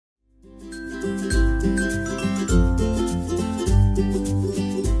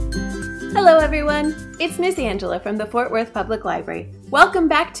everyone! It's Miss Angela from the Fort Worth Public Library. Welcome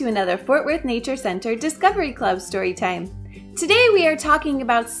back to another Fort Worth Nature Center Discovery Club story time. Today we are talking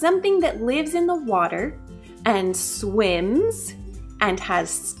about something that lives in the water and swims and has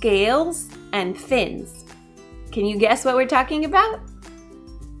scales and fins. Can you guess what we're talking about?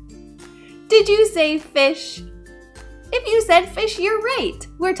 Did you say fish? If you said fish, you're right.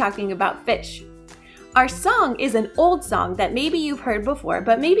 We're talking about fish. Our song is an old song that maybe you've heard before,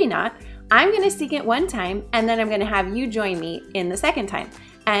 but maybe not. I'm going to sing it one time, and then I'm going to have you join me in the second time.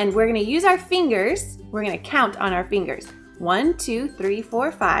 And we're going to use our fingers. We're going to count on our fingers. 1, 2, 3,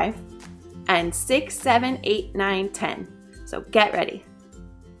 4, 5, and 6, 7, 8, 9, 10. So get ready.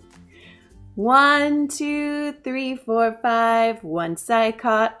 1, 2, 3, 4, 5. Once I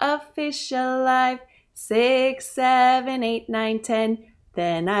caught a fish alive. 6, 7, 8, 9, 10.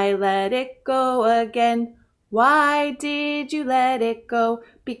 Then I let it go again. Why did you let it go?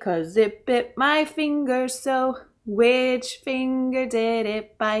 Because it bit my finger so. Which finger did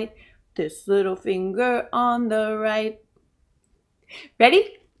it bite? This little finger on the right.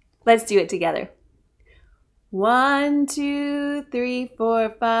 Ready? Let's do it together. 1, 2, 3,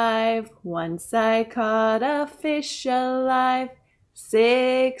 4, 5. Once I caught a fish alive.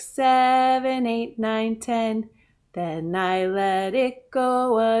 6, 7, 8, 9, 10. Then I let it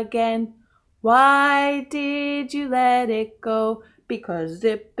go again. Why did you let it go? Because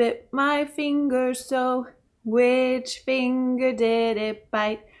it bit my finger so. Which finger did it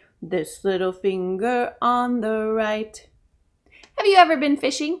bite? This little finger on the right. Have you ever been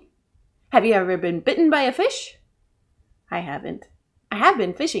fishing? Have you ever been bitten by a fish? I haven't. I have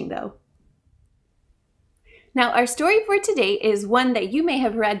been fishing though. Now our story for today is one that you may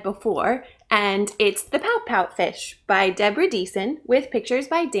have read before, and it's The Pout Pout Fish by Deborah Deason with pictures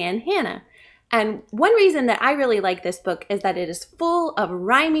by Dan Hanna. And one reason that I really like this book is that it is full of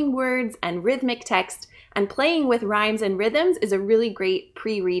rhyming words and rhythmic text, and playing with rhymes and rhythms is a really great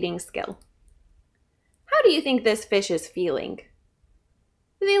pre-reading skill. How do you think this fish is feeling?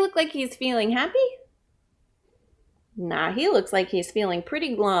 Do they look like he's feeling happy? Nah, he looks like he's feeling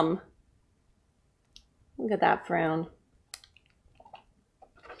pretty glum. Look at that frown.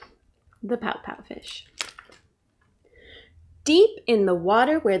 The Pout Pout Fish. Deep in the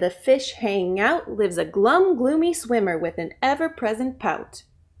water where the fish hang out lives a glum, gloomy swimmer with an ever-present pout.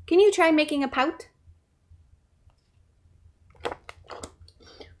 Can you try making a pout?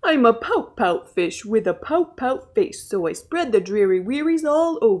 I'm a pout-pout fish with a pout-pout face, so I spread the dreary wearies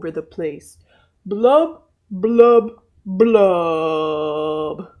all over the place. Blub, blub,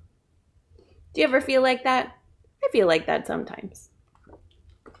 blub. Do you ever feel like that? I feel like that sometimes.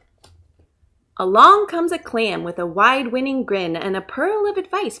 Along comes a clam with a wide winning grin and a pearl of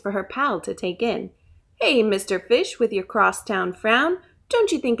advice for her pal to take in. Hey, Mr. Fish, with your crosstown frown,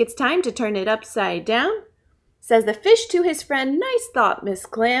 don't you think it's time to turn it upside down? Says the fish to his friend, nice thought, Miss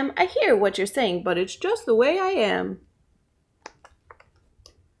Clam. I hear what you're saying, but it's just the way I am.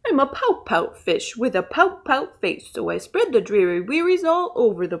 I'm a pout-pout fish with a pout-pout face, so I spread the dreary wearies all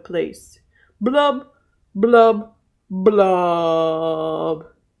over the place. Blub, blub, blub.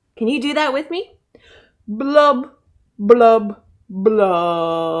 Can you do that with me? Blub, blub,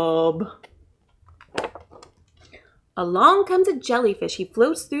 blub. Along comes a jellyfish. He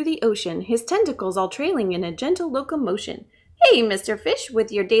floats through the ocean, his tentacles all trailing in a gentle locomotion. Hey, Mr. Fish,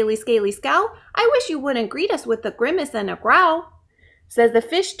 with your daily scaly scowl, I wish you wouldn't greet us with a grimace and a growl. Says the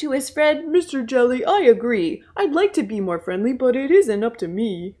fish to his friend, Mr. Jelly, I agree. I'd like to be more friendly, but it isn't up to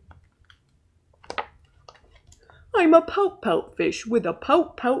me. I'm a pout-pout fish with a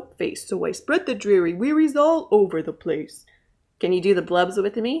pout-pout face, so I spread the dreary wearies all over the place. Can you do the blubs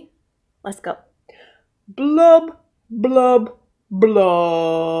with me? Let's go. Blub, blub,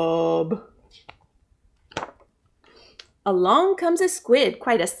 blub. Along comes a squid,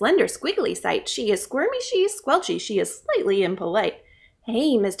 quite a slender, squiggly sight. She is squirmy, she is squelchy, she is slightly impolite.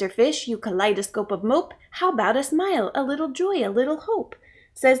 Hey, Mr. Fish, you kaleidoscope of mope, how about a smile, a little joy, a little hope?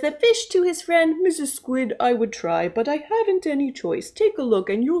 Says the fish to his friend, Mrs. Squid, I would try, but I haven't any choice. Take a look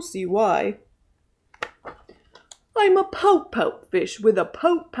and you'll see why. I'm a pout-pout fish with a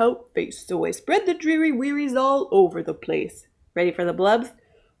pout-pout face, so I spread the dreary wearies all over the place. Ready for the blubs?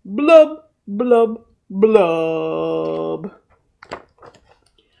 Blub, blub, blub.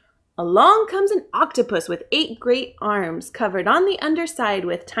 Along comes an octopus with 8 great arms, covered on the underside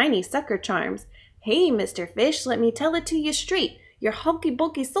with tiny sucker charms. Hey, Mr. Fish, let me tell it to you straight. Your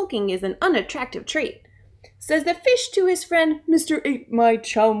hulky-bulky sulking is an unattractive trait. Says the fish to his friend, Mr. Ape, my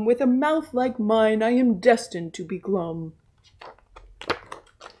chum, with a mouth like mine, I am destined to be glum.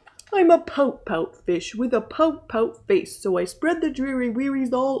 I'm a pout-pout fish with a pout-pout face, so I spread the dreary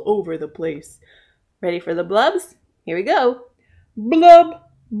wearies all over the place. Ready for the blubs? Here we go. Blub,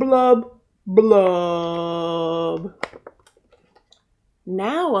 blub, blub.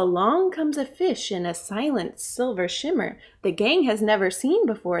 Now along comes a fish in a silent silver shimmer. The gang has never seen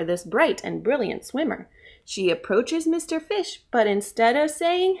before this bright and brilliant swimmer. She approaches Mr. Fish, but instead of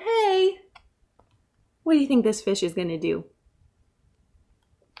saying, "Hey," what do you think this fish is going to do?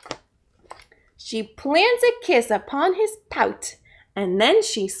 She plants a kiss upon his pout, and then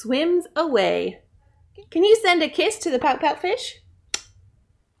she swims away. Can you send a kiss to the pout-pout fish?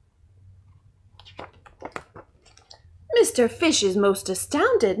 Mr. Fish is most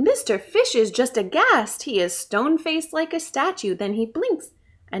astounded. Mr. Fish is just aghast. He is stone-faced like a statue. Then he blinks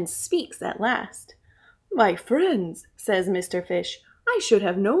and speaks at last. My friends, says Mr. Fish, I should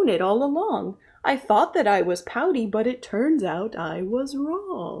have known it all along. I thought that I was pouty, but it turns out I was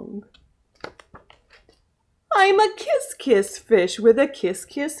wrong. I'm a kiss-kiss fish with a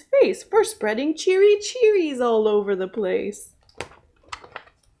kiss-kiss face for spreading cheery cheeries all over the place.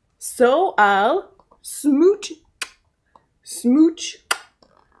 So I'll smooch, smooch,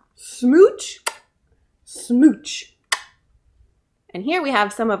 smooch, smooch. And here we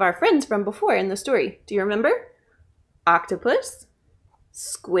have some of our friends from before in the story. Do you remember? Octopus,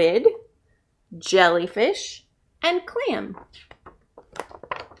 squid, jellyfish, and clam.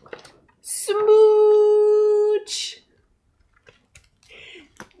 Smooch!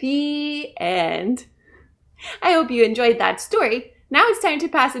 The end. I hope you enjoyed that story. Now it's time to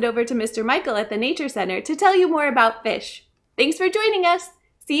pass it over to Mr. Michael at the Nature Center to tell you more about fish. Thanks for joining us.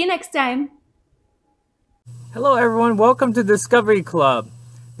 See you next time. Hello everyone, welcome to Discovery Club.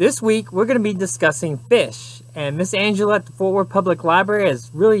 This week we're going to be discussing fish, and Miss Angela at the Fort Worth Public Library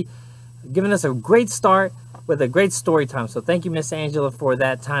has really given us a great start with a great story time. So thank you, Miss Angela, for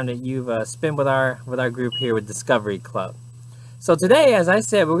that time that you've spent with our group here with Discovery Club. So today, as I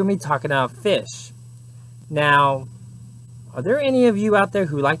said, we're going to be talking about fish. Now, are there any of you out there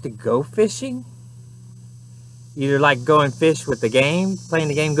who like to go fishing? Either like going fish with the game, playing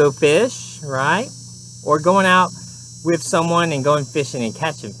the game Go Fish, right? Or going out with someone and going fishing and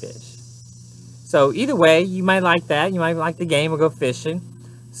catching fish. So either way, you might like that. You might like the game or go fishing.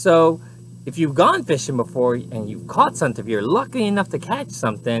 So if you've gone fishing before and you've caught something, if you're lucky enough to catch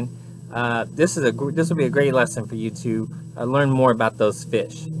something, this will be a great lesson for you to learn more about those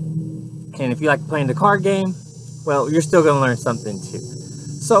fish. And if you like playing the card game, well, you're still going to learn something too.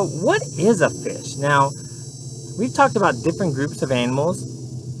 So what is a fish? Now, we've talked about different groups of animals.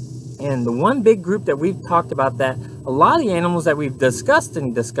 And the one big group that we've talked about that a lot of the animals that we've discussed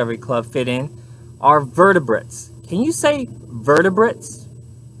in Discovery Club fit in are vertebrates. Can you say vertebrates?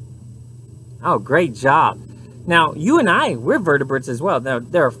 Oh, great job. Now, you and I, we're vertebrates as well. Now,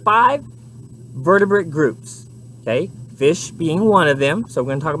 there are 5 vertebrate groups, okay? Fish being one of them. So we're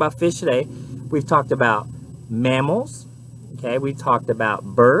going to talk about fish today. We've talked about mammals, okay? We talked about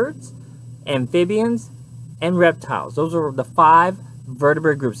birds, amphibians, and reptiles. Those are the 5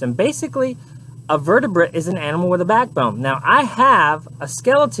 vertebrate groups. And basically, a vertebrate is an animal with a backbone. Now, I have a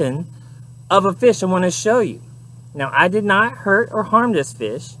skeleton of a fish I want to show you. Now, I did not hurt or harm this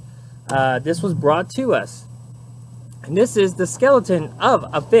fish. This was brought to us. And this is the skeleton of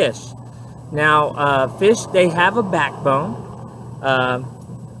a fish. Now, fish, they have a backbone.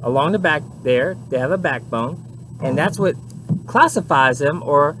 Along the back there, they have a backbone. And that's what classifies them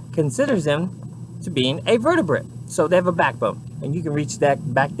or considers them to being a vertebrate. So they have a backbone. And you can reach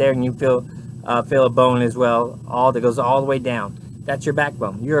that back there and you feel a bone as well, that goes all the way down. That's your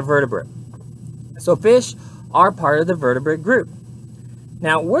backbone. You're a vertebrate. So fish are part of the vertebrate group.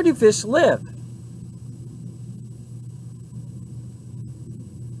 Now, where do fish live?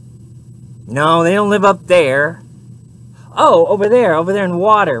 No, they don't live up there. Oh, over there in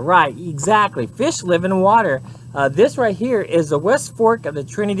water. Right, exactly. Fish live in water. This right here is the West Fork of the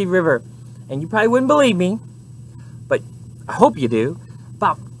Trinity River. And you probably wouldn't believe me, but I hope you do.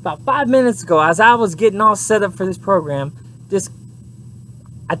 About 5 minutes ago, as I was getting all set up for this program,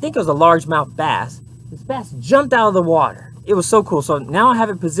 I think it was a largemouth bass. This bass jumped out of the water. It was so cool. So now I have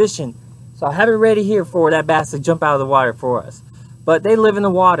it positioned. So I have it ready here for that bass to jump out of the water for us. But they live in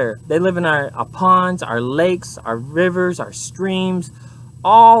the water. They live in our ponds, our lakes, our rivers, our streams,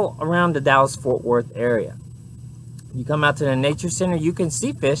 all around the Dallas-Fort Worth area. You come out to the Nature Center, you can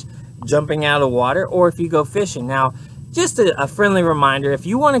see fish jumping out of the water, or if you go fishing. Now, just a friendly reminder, if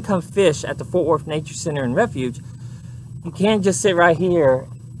you want to come fish at the Fort Worth Nature Center and Refuge, you can't just sit right here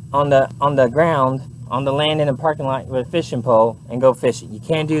on the ground on the land in a parking lot with a fishing pole and go fishing. You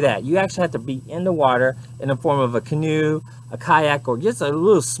can't do that. You actually have to be in the water in the form of a canoe, a kayak, or just a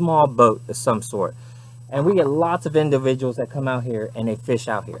little small boat of some sort. And we get lots of individuals that come out here and they fish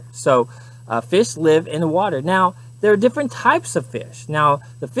out here. So fish live in the water. Now, there are different types of fish. Now,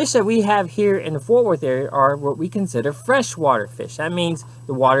 the fish that we have here in the Fort Worth area are what we consider freshwater fish. That means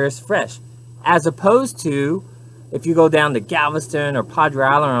the water is fresh. As opposed to, if you go down to Galveston or Padre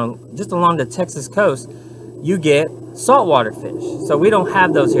Island or just along the Texas coast, you get saltwater fish. So we don't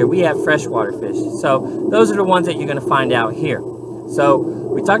have those here. We have freshwater fish. So those are the ones that you're going to find out here. So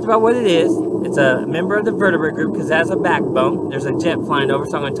we talked about what it is. It's a member of the vertebrate group because it has a backbone. There's a jet flying over,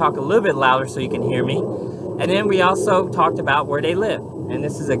 so I'm going to talk a little bit louder so you can hear me. And then we also talked about where they live. And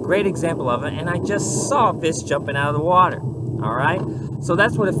this is a great example of it. And I just saw a fish jumping out of the water. All right? So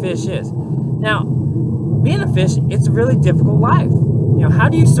that's what a fish is. Now, being a fish, it's a really difficult life. You know, how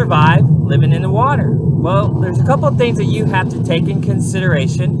do you survive living in the water? Well, there's a couple of things that you have to take in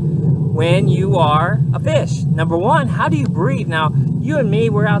consideration when you are a fish. Number one, how do you breathe? Now, you and me,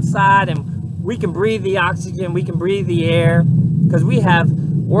 we're outside and we can breathe the oxygen, we can breathe the air, because we have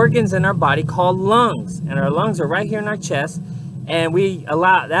organs in our body called lungs, and our lungs are right here in our chest, and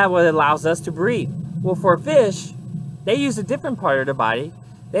that what allows us to breathe. Well, for a fish, they use a different part of their body.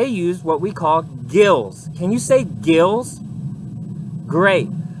 They use what we call gills. Can you say gills? Great.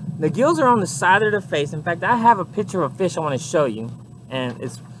 The gills are on the side of their face. In fact, I have a picture of a fish I want to show you, and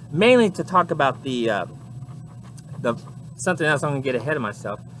it's mainly to talk about the something else. I'm going to get ahead of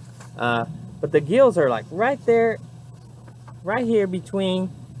myself. But the gills are like right there, right here between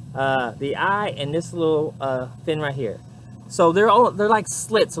the eye and this little fin right here. So they're like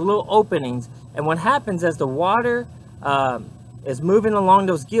slits, little openings. And what happens as the water is moving along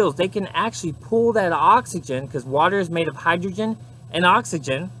those gills, they can actually pull that oxygen, because water is made of hydrogen and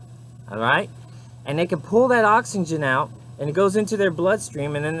oxygen, all right? And they can pull that oxygen out, and it goes into their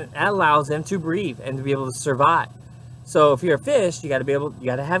bloodstream, and then that allows them to breathe and to be able to survive. So if you're a fish, you got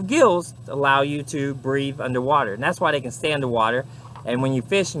to have gills to allow you to breathe underwater, and that's why they can stay underwater. And when you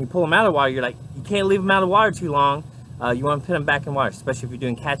fish and you pull them out of the water, you're like, you can't leave them out of the water too long. You want to put them back in water, especially if you're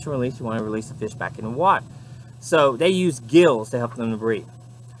doing catch and release. You want to release the fish back in the water. So they use gills to help them to breathe.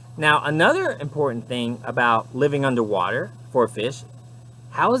 Now, another important thing about living underwater for a fish,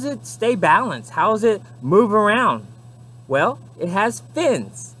 how does it stay balanced? How does it move around? Well, it has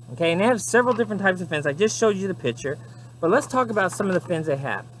fins, okay? And they have several different types of fins. I just showed you the picture, but let's talk about some of the fins they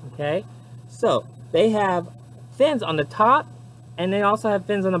have, okay? So they have fins on the top, and they also have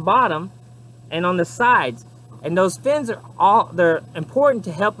fins on the bottom and on the sides. And those fins they're important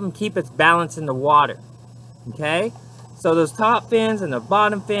to help them keep its balance in the water. Okay, so those top fins and the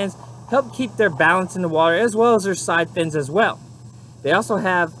bottom fins help keep their balance in the water, as well as their side fins as well. They also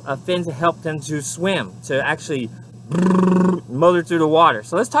have fins that help them to swim, to actually motor through the water.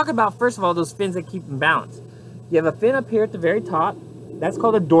 So let's talk about, first of all, those fins that keep them balanced. You have a fin up here at the very top. That's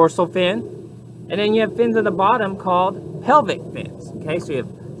called a dorsal fin. And then you have fins at the bottom called pelvic fins. Okay, so you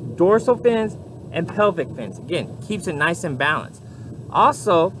have dorsal fins and pelvic fins. Again, keeps it nice and balanced.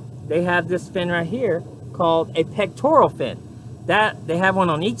 Also, they have this fin right here called a pectoral fin. That they have one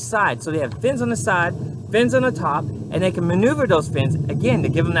on each side. So they have fins on the side, fins on the top, and they can maneuver those fins, again, to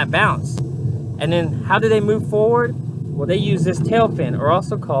give them that balance. And then how do they move forward? Well, they use this tail fin, or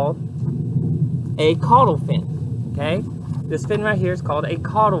also called a caudal fin. Okay? This fin right here is called a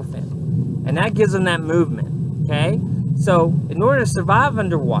caudal fin. And that gives them that movement. Okay? So in order to survive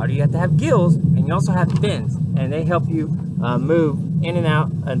underwater, you have to have gills, and you also have fins, and they help you move in and out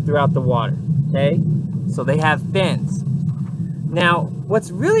and throughout the water. Okay? So they have fins. Now,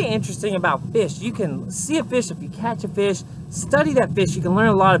 what's really interesting about fish, you can see a fish, if you catch a fish, study that fish, you can learn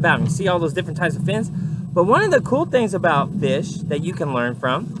a lot about them. You see all those different types of fins. But one of the cool things about fish that you can learn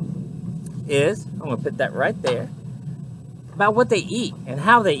from is, I'm going to put that right there, about what they eat and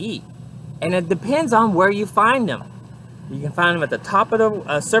how they eat. And it depends on where you find them. You can find them at the top of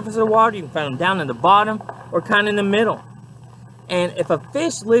the surface of the water, you can find them down in the bottom, or kind of in the middle. And if a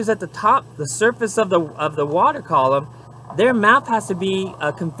fish lives at the top, the surface of the water column, their mouth has to be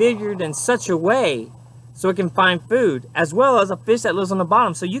configured in such a way so it can find food, as well as a fish that lives on the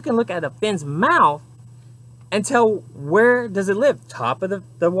bottom. So you can look at a fin's mouth and tell where does it live. Top of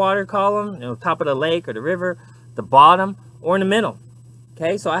the water column, you know, top of the lake or the river, the bottom, or in the middle.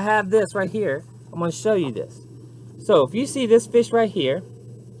 Okay, so I have this right here. I'm going to show you this. So if you see this fish right here,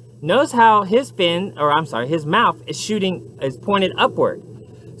 notice how his fin, or I'm sorry, his mouth is pointed upward.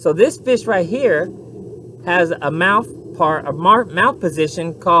 So this fish right here has a mouth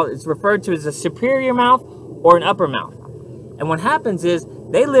position it's referred to as a superior mouth or an upper mouth. And what happens is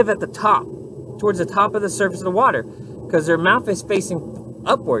they live at the top towards the top of the surface of the water because their mouth is facing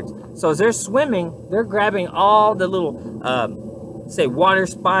upwards. So as they're swimming, they're grabbing all the little, say, water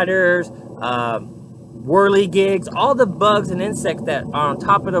spiders, whirligigs, all the bugs and insects that are on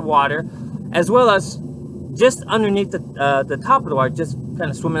top of the water, as well as just underneath the top of the water, just kind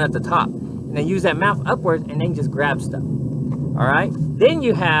of swimming at the top. And they use that mouth upwards and they can just grab stuff. All right. Then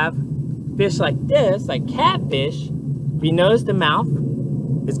you have fish like this, like catfish. You notice the mouth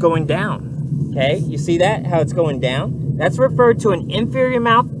is going down. Okay, you see that, how it's going down? That's referred to an inferior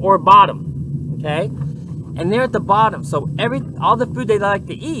mouth or bottom. Okay, and they're at the bottom. So all the food they like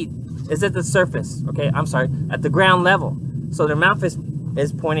to eat is at the surface. Okay, I'm sorry, at the ground level. So their mouth is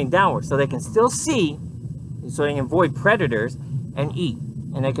pointing downward, so they can still see, so they can avoid predators and eat,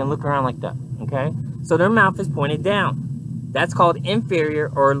 and they can look around like that. Okay, so their mouth is pointed down. That's called inferior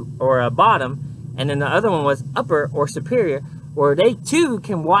or a bottom, and then the other one was upper or superior, where they too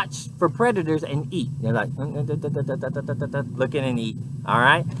can watch for predators and eat. They're like looking and eat. All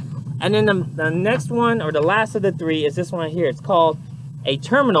right, and then the next one, or the last of the three, is this one right here. It's called a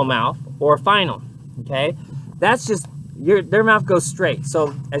terminal mouth or final. Okay, that's just their mouth goes straight.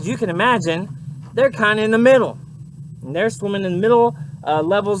 So as you can imagine, they're kind of in the middle, and they're swimming in the middle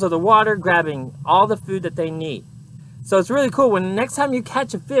levels of the water, grabbing all the food that they need. So it's really cool. When the next time you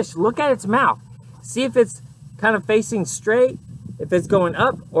catch a fish, look at its mouth. See if it's kind of facing straight, if it's going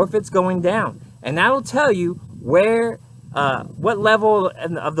up, or if it's going down. And that'll tell you where, what level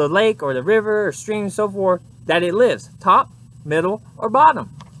of the lake or the river or stream and so forth that it lives. Top, middle, or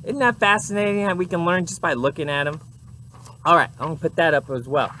bottom. Isn't that fascinating that we can learn just by looking at them? All right, I'm going to put that up as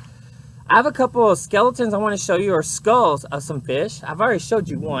well. I have a couple of skeletons I want to show you, or skulls of some fish. I've already showed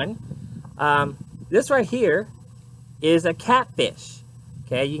you one. This right here is a catfish.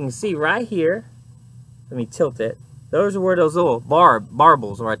 Okay, you can see right here. Let me tilt it. Those are where those little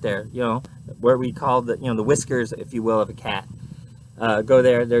barbels right there, you know, where we call the, you know, the whiskers, if you will, of a cat. Go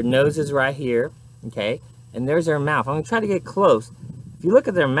there. Their nose is right here. Okay, and there's their mouth. I'm gonna try to get close. If you look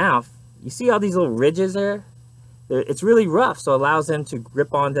at their mouth, you see all these little ridges there. It's really rough, so it allows them to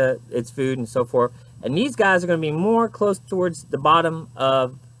grip onto its food and so forth. And these guys are going to be more close towards the bottom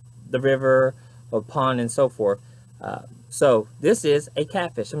of the river or pond and so forth. So this is a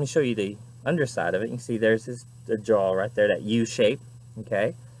catfish. Let me show you the underside of it. You can see there's the jaw right there, that U shape.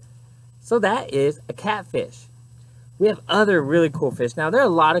 Okay, so that is a catfish. We have other really cool fish. Now there are a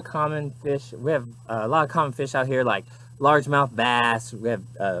lot of common fish. We have a lot of common fish out here, like largemouth bass.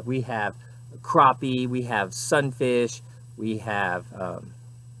 We have crappie. We have sunfish. We have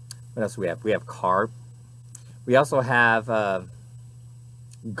what else do we have? We have carp. We also have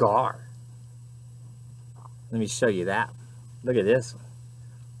gar. Let me show you that. Look at this one.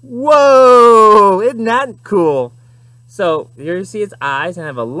 Whoa! Isn't that cool? So here you see its eyes and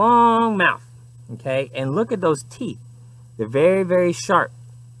have a long mouth. Okay, and look at those teeth. They're very, very sharp.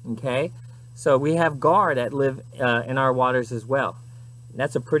 Okay, so we have gar that live in our waters as well. And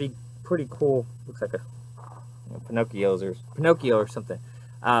that's a pretty cool. Looks like a Pinocchio or something.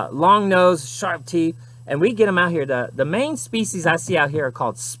 Long nose, sharp teeth. And we get them out here. The main species I see out here are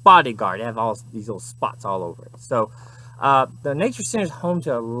called spotted gar. They have all these little spots all over it. So the Nature Center is home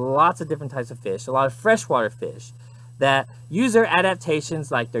to lots of different types of fish, a lot of freshwater fish that use their adaptations,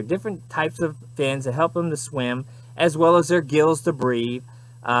 like their different types of fins to help them to swim, as well as their gills to breathe,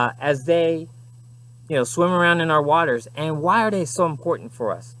 as they, you know, swim around in our waters. And why are they so important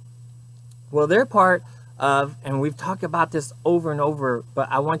for us? Well, they're part of, and we've talked about this over and over, but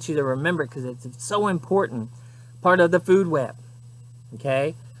I want you to remember because it's so important, part of the food web.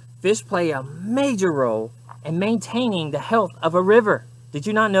 Okay, fish play a major role in maintaining the health of a river. Did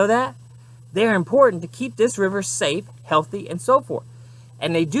you not know that? They are important to keep this river safe, healthy, and so forth.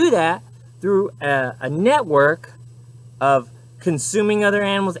 And they do that through a network of consuming other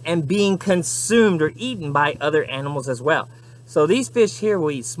animals and being consumed or eaten by other animals as well. So these fish here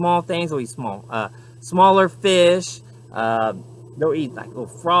will eat small things. They'll eat smaller fish. They'll eat like little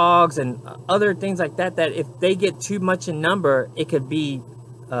frogs and other things like that, that if they get too much in number, it could be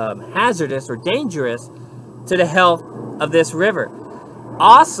hazardous or dangerous to the health of this river.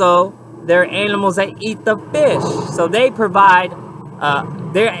 Also, there are animals that eat the fish. So they provide,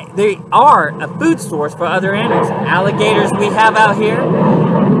 they are a food source for other animals. Alligators we have out here.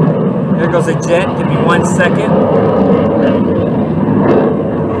 There goes a jet. Give me 1 second.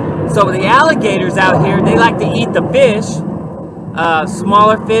 So the alligators out here, they like to eat the fish.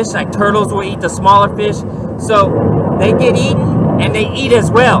 Smaller fish, like turtles will eat the smaller fish. So they get eaten and they eat as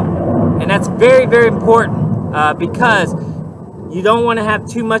well. And that's very, very important because you don't want to have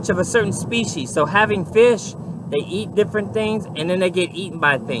too much of a certain species. So having fish, they eat different things and then they get eaten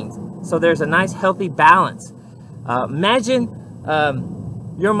by things. So there's a nice healthy balance. Imagine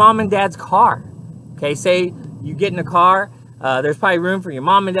your mom and dad's car. Okay, say you get in a car, there's probably room for your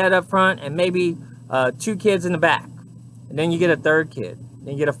mom and dad up front and maybe 2 kids in the back. And then you get a 3rd kid,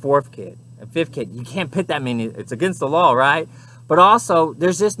 then you get a 4th kid, a 5th kid. You can't put that many, it's against the law, right? But also,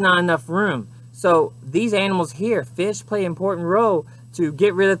 there's just not enough room. So these animals here, fish, play an important role to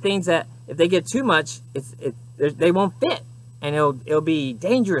get rid of things that if they get too much, they won't fit. And it'll be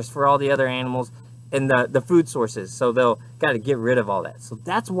dangerous for all the other animals and the food sources. So they'll got to get rid of all that. So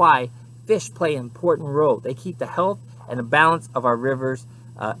that's why fish play an important role. They keep the health and the balance of our rivers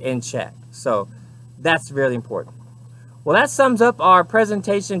in check. So that's really important. Well, that sums up our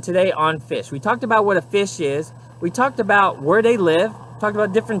presentation today on fish. We talked about what a fish is. We talked about where they live. Talked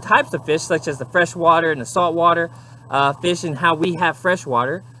about different types of fish, such as the freshwater and the saltwater fish, and how we have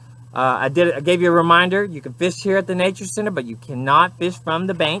freshwater. I gave you a reminder. You can fish here at the Nature Center, but you cannot fish from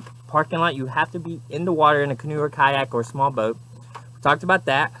the bank, parking lot. You have to be in the water in a canoe or kayak or a small boat. We talked about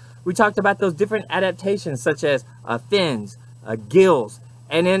that. We talked about those different adaptations, such as fins, gills,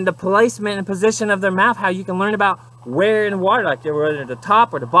 and then the placement and position of their mouth, how you can learn about where in the water, like they were at the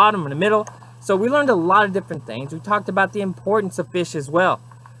top or the bottom or the middle. So we learned a lot of different things. We talked about the importance of fish as well.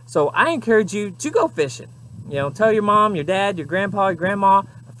 So I encourage you to go fishing. You know, tell your mom, your dad, your grandpa, your grandma,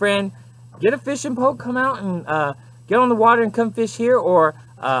 a friend, get a fishing pole, come out and get on the water and come fish here, or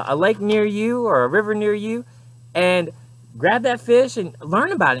a lake near you or a river near you, and grab that fish and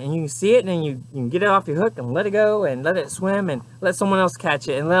learn about it. And you can see it, and then you can get it off your hook and let it go and let it swim and let someone else catch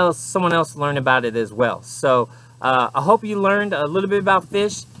it and let someone else learn about it as well. So I hope you learned a little bit about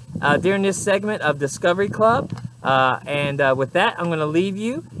fish during this segment of Discovery Club. With that, I'm going to leave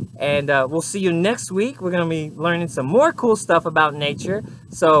you, and we'll see you next week. We're going to be learning some more cool stuff about nature.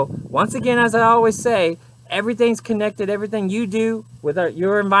 So once again, as I always say, everything's connected. Everything you do with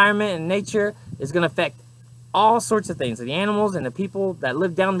your environment and nature is going to affect all sorts of things, the animals and the people that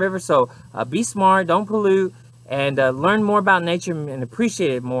live down the river. So be smart, don't pollute, and learn more about nature and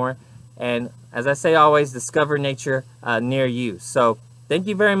appreciate it more. And as I say always, discover nature near you. So thank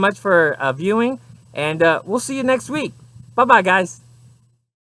you very much for viewing, and we'll see you next week. Bye-bye, guys.